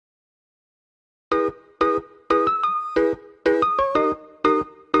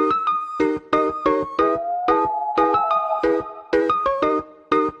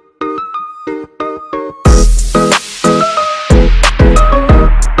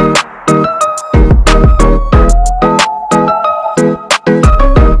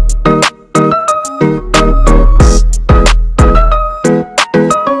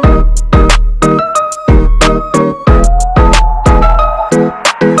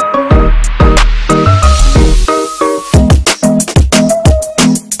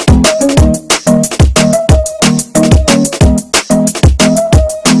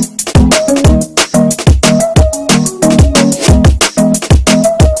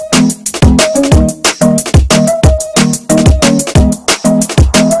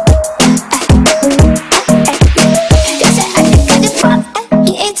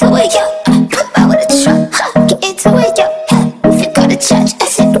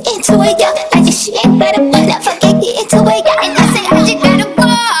it, yo. Like if she ain't got a one, I fucking get into it, yo. And I say I just gotta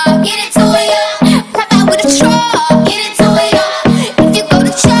walk, get into it, yo. Pop out with a truck, get into it, yo. If you go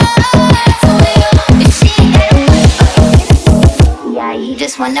to church, get into it, yo. If she ain't got a one, yeah, you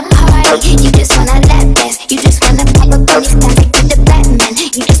just wanna party, you just wanna lap dance, you just wanna pop up on these guys like the Batman.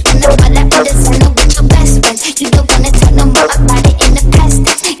 You just wanna roll out with the sun with your best friends. You don't wanna talk no more about it in the past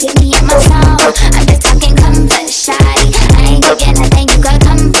tense. Get me in my zone, I'm just talking comfort, shawty. I ain't getting nothing, you got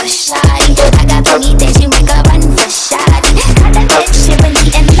comfort, shawty. I got plenty things you make a run for, shawty. Got that bitch shivering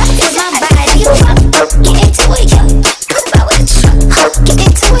and love with my body. Get into it, yo. Pop out with a truck, get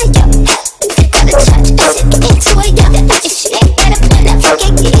into it, yo. If you go to church, I said get into it, yo. If she ain't got a one, I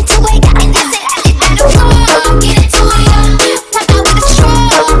forget, get into it, yo. And I said I just gotta walk, get into it, yo. Pop out with a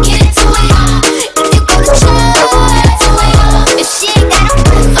truck, get into it, yo. If you go to church, get into it, yo. If she ain't got a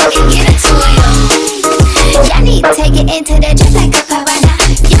one, fucking get into it, yo. Y'all need to take it into the drip like a piranha.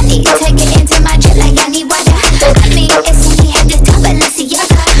 Y'all need to take it